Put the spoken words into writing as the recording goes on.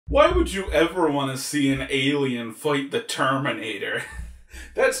Why would you ever want to see an alien fight the Terminator?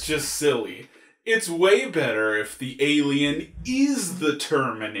 That's just silly. It's way better if the alien is the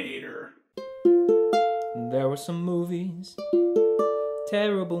Terminator. There were some movies,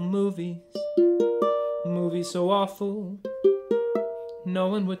 terrible movies, movies so awful, no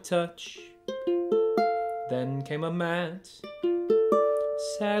one would touch. Then came a Matt,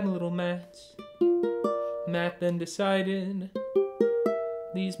 sad little Matt. Matt then decided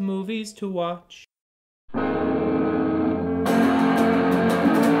these movies to watch. When he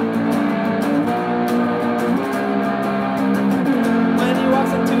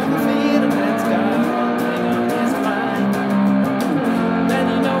walks into the theater, Matt's got one thing on his mind. Then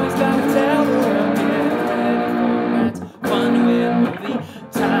you know he's gotta tell the world, get ready for Matt's fun-win movie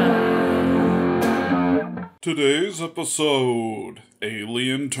time. Today's episode,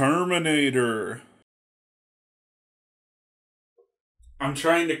 Alien Terminator. I'm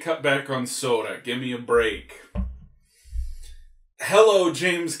trying to cut back on soda. Give me a break. Hello,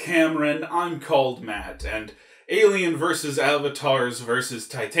 James Cameron. I'm called Matt, and Alien vs. Avatars vs.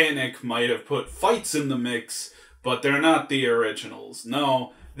 Titanic might have put fights in the mix, but they're not the originals.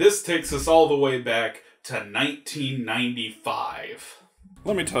 No, this takes us all the way back to 1995.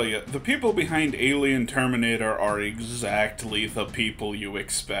 Let me tell you, the people behind Alien Terminator are exactly the people you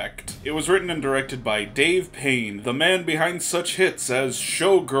expect. It was written and directed by Dave Payne, the man behind such hits as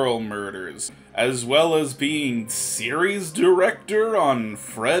Showgirl Murders, as well as being series director on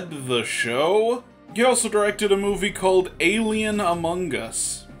Fred the Show. He also directed a movie called Alien Among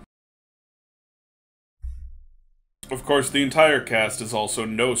Us. Of course, the entire cast is also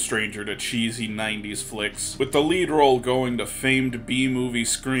no stranger to cheesy 90s flicks, with the lead role going to famed B-movie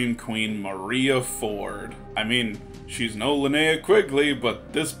scream queen Maria Ford. I mean, she's no Linnea Quigley,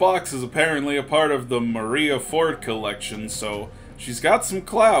 but this box is apparently a part of the Maria Ford collection, so she's got some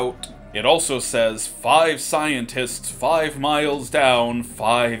clout. It also says 5 scientists 5 miles down,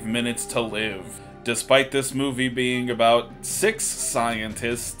 5 minutes to live, despite this movie being about 6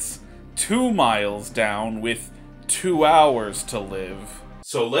 scientists 2 miles down with 2 hours to live.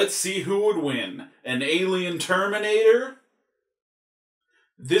 So let's see who would win. An Alien Terminator?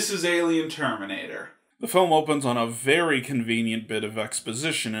 This is Alien Terminator. The film opens on a very convenient bit of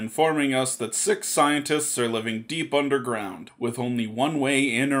exposition informing us that 6 scientists are living deep underground, with only one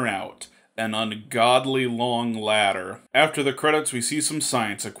way in or out. An ungodly long ladder. After the credits, we see some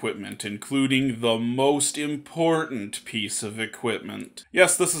science equipment, including the most important piece of equipment.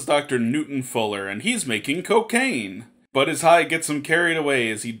 Yes, this is Dr. Newton Fuller, and he's making cocaine. But his high gets him carried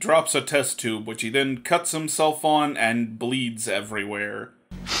away as he drops a test tube, which he then cuts himself on and bleeds everywhere.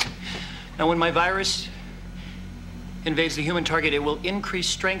 Now, when my virus invades the human target, it will increase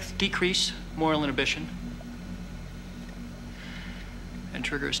strength, decrease moral inhibition, and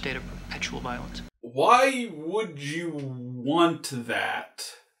trigger a state of perpetual violence. Why would you want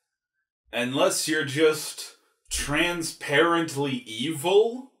that? Unless you're just transparently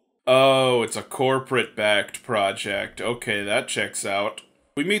evil? Oh, it's a corporate-backed project. Okay, that checks out.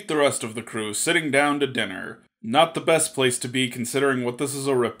 We meet the rest of the crew sitting down to dinner. Not the best place to be considering what this is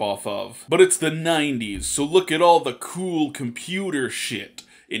a ripoff of. But it's the 90s, so look at all the cool computer shit,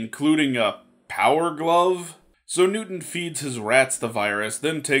 including a power glove. So Newton feeds his rats the virus,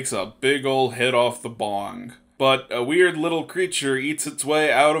 then takes a big ol' hit off the bong. But a weird little creature eats its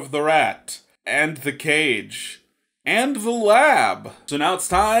way out of the rat, and the cage, and the lab. So now it's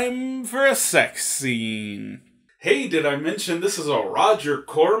time for a sex scene. Hey, did I mention this is a Roger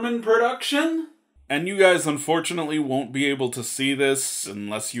Corman production? And you guys unfortunately won't be able to see this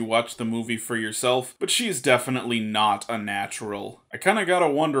unless you watch the movie for yourself, but she's definitely not a natural. I kinda gotta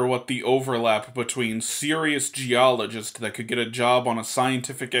wonder what the overlap between serious geologist that could get a job on a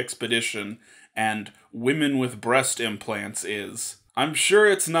scientific expedition and women with breast implants is. I'm sure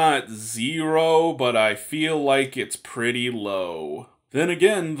it's not 0, but I feel like it's pretty low. Then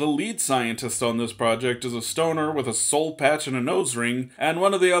again, the lead scientist on this project is a stoner with a soul patch and a nose ring, and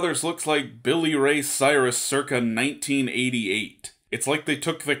one of the others looks like Billy Ray Cyrus circa 1988. It's like they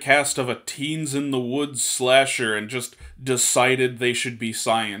took the cast of a Teens in the Woods slasher and just decided they should be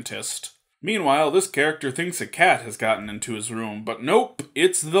scientists. Meanwhile, this character thinks a cat has gotten into his room, but nope,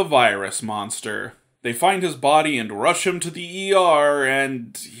 it's the virus monster. They find his body and rush him to the ER,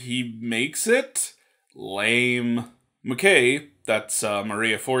 and he makes it? Lame. McKay, that's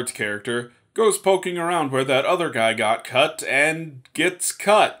Maria Ford's character, goes poking around where that other guy got cut and gets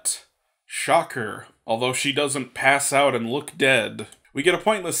cut. Shocker. Although she doesn't pass out and look dead. We get a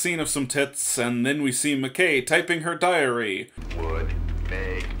pointless scene of some tits, and then we see McKay typing her diary. Would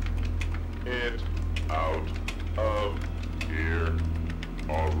make it out of here.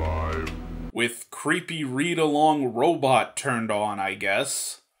 alive. With creepy read-along robot turned on, I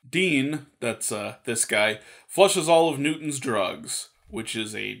guess. Dean, that's this guy, flushes all of Newton's drugs, which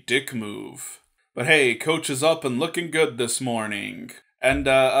is a dick move. But hey, Coach is up and looking good this morning. And,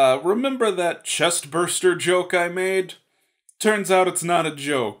 remember that chest-burster joke I made? Turns out it's not a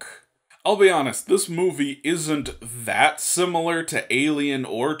joke. I'll be honest, this movie isn't that similar to Alien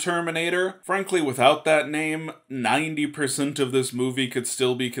or Terminator. Frankly, without that name, 90% of this movie could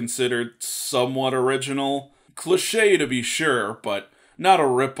still be considered somewhat original. Cliché to be sure, but not a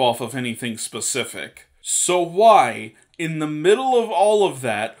ripoff of anything specific. So why, in the middle of all of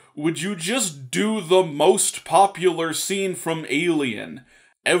that, would you just do the most popular scene from Alien?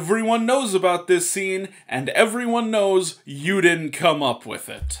 Everyone knows about this scene, and everyone knows you didn't come up with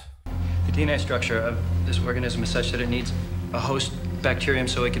it. The DNA structure of this organism is such that it needs a host bacterium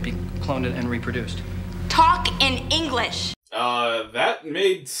so it could be cloned and reproduced. Talk in English! That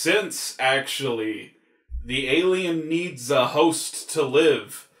made sense, actually. The alien needs a host to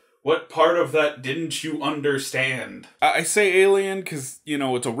live. What part of that didn't you understand? I say Alien because, you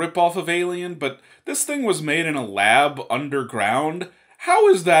know, it's a ripoff of Alien, but this thing was made in a lab underground. How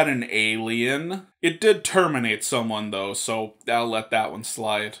is that an alien? It did terminate someone, though, so I'll let that one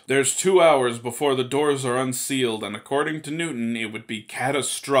slide. There's 2 hours before the doors are unsealed, and according to Newton, it would be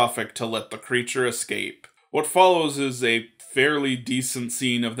catastrophic to let the creature escape. What follows is a fairly decent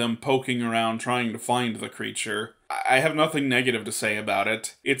scene of them poking around trying to find the creature. I have nothing negative to say about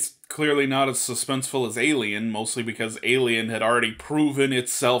it. It's clearly not as suspenseful as Alien, mostly because Alien had already proven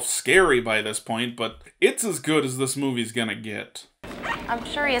itself scary by this point, but it's as good as this movie's gonna get. I'm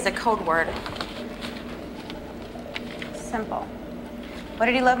sure he has a code word. Simple. What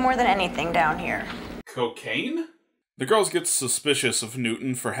did he love more than anything down here? Cocaine? The girls get suspicious of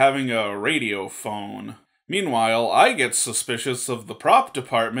Newton for having a radio phone. Meanwhile, I get suspicious of the prop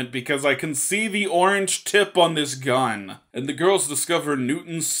department because I can see the orange tip on this gun. And the girls discover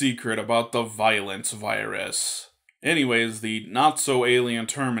Newton's secret about the violence virus. Anyways, the not-so-alien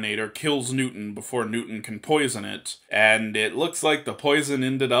Terminator kills Newton before Newton can poison it, and it looks like the poison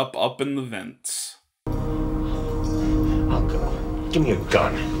ended up in the vents. I'll go. Give me a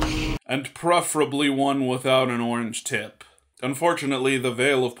gun. And preferably one without an orange tip. Unfortunately, the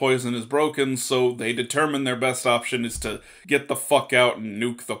veil of poison is broken, so they determine their best option is to get the fuck out and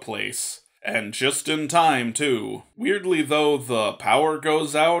nuke the place. And just in time, too. Weirdly, though, the power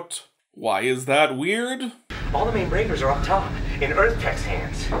goes out. Why is that weird? All the main breakers are up top, in EarthTech's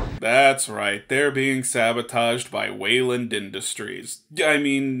hands. That's right, they're being sabotaged by Wayland Industries. I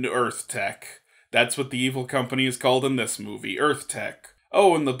mean, EarthTech. That's what the evil company is called in this movie, EarthTech.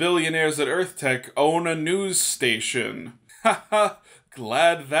 Oh, and the billionaires at EarthTech own a news station. Haha,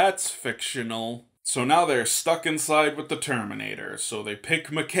 glad that's fictional. So now they're stuck inside with the Terminator, so they pick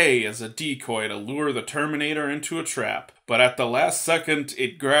McKay as a decoy to lure the Terminator into a trap. But at the last second,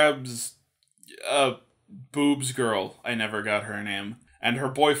 it grabs... Boob's girl. I never got her name. And her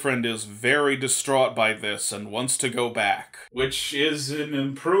boyfriend is very distraught by this and wants to go back. Which is an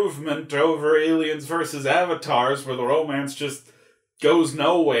improvement over Aliens vs. Avatars, where the romance just goes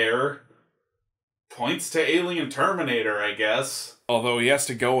nowhere. Points to Alien Terminator, I guess. Although he has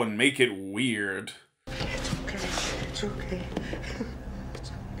to go and make it weird. It's okay. It's okay.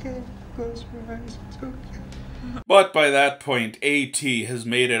 It's okay. Close your eyes. It's okay. But by that point, A.T. has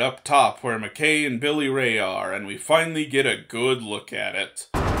made it up top where McKay and Billy Ray are, and we finally get a good look at it.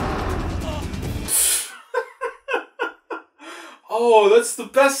 Oh, that's the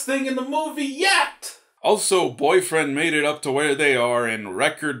best thing in the movie yet! Also, boyfriend made it up to where they are in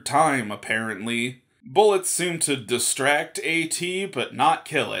record time, apparently. Bullets seem to distract A.T., but not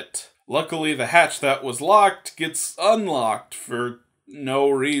kill it. Luckily, the hatch that was locked gets unlocked for no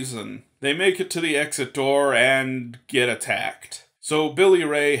reason. They make it to the exit door and get attacked. So Billy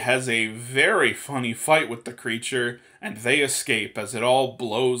Ray has a very funny fight with the creature, and they escape as it all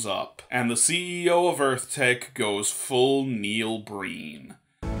blows up. And the CEO of EarthTech goes full Neil Breen.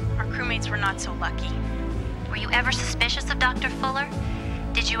 Our crewmates were not so lucky. Were you ever suspicious of Dr. Fuller?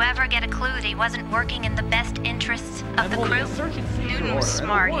 Did you ever get a clue that he wasn't working in the best interests of the crew? Newton was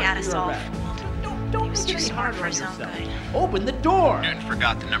smart, he had us all fooled. He was too smart for his own good. Open the door! And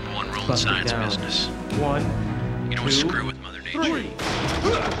forgot the #1 rule in science business. 1, You don't 2, screw with Mother Nature. 3.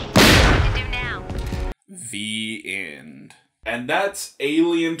 What to do now? The end. And that's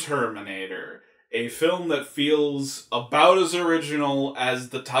Alien Terminator, a film that feels about as original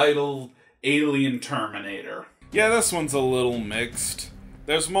as the title Alien Terminator. Yeah, this one's a little mixed.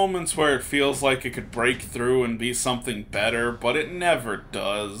 There's moments where it feels like it could break through and be something better, but it never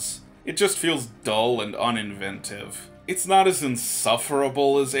does. It just feels dull and uninventive. It's not as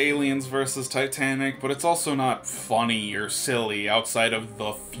insufferable as Aliens vs. Titanic, but it's also not funny or silly outside of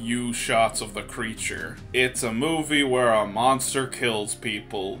the few shots of the creature. It's a movie where a monster kills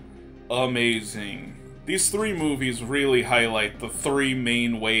people. Amazing. These three movies really highlight the three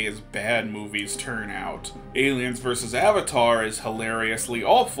main ways bad movies turn out. Aliens vs. Avatar is hilariously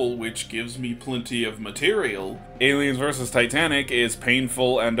awful, which gives me plenty of material. Aliens vs. Titanic is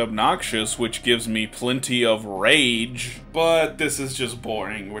painful and obnoxious, which gives me plenty of rage. But this is just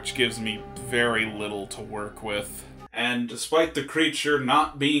boring, which gives me very little to work with. And despite the creature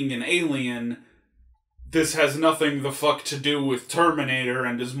not being an alien, this has nothing the fuck to do with Terminator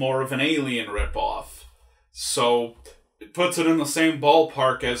and is more of an Alien ripoff. So, it puts it in the same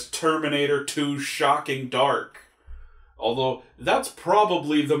ballpark as Terminator 2 Shocking Dark. Although, that's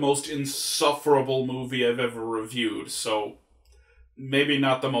probably the most insufferable movie I've ever reviewed, so maybe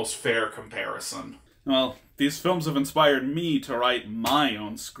not the most fair comparison. Well, these films have inspired me to write my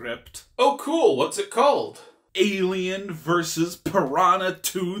own script. Oh cool, what's it called? Alien vs. Piranha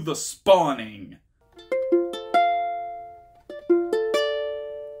 2 The Spawning.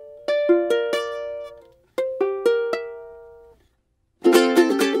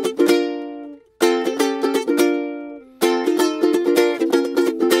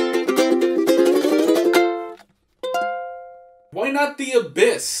 Why not The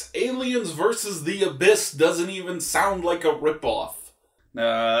Abyss? Aliens vs. The Abyss doesn't even sound like a ripoff.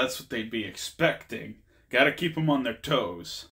 That's what they'd be expecting. Gotta keep them on their toes.